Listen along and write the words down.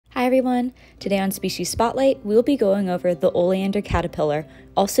everyone! Today on Species Spotlight, we'll be going over the Oleander caterpillar,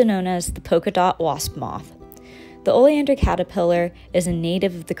 also known as the Polka-Dot wasp moth. The Oleander caterpillar is a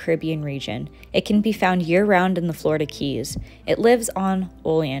native of the Caribbean region. It can be found year-round in the Florida Keys. It lives on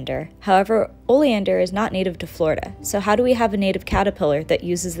Oleander. However, Oleander is not native to Florida, so how do we have a native caterpillar that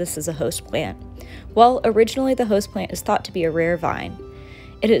uses this as a host plant? Well, originally the host plant is thought to be a rare vine.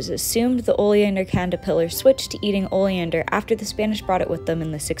 It is assumed the Oleander caterpillar switched to eating oleander after the Spanish brought it with them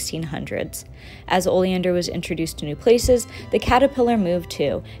in the 1600s. As oleander was introduced to new places, the caterpillar moved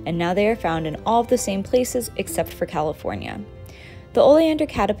too, and now they are found in all of the same places except for California. The Oleander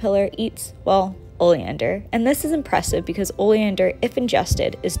caterpillar eats, well, oleander, and this is impressive because oleander, if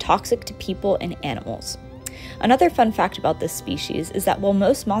ingested, is toxic to people and animals. Another fun fact about this species is that while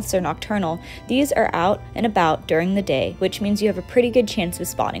most moths are nocturnal, these are out and about during the day, which means you have a pretty good chance of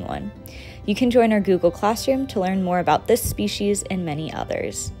spotting one. You can join our Google Classroom to learn more about this species and many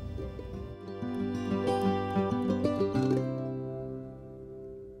others.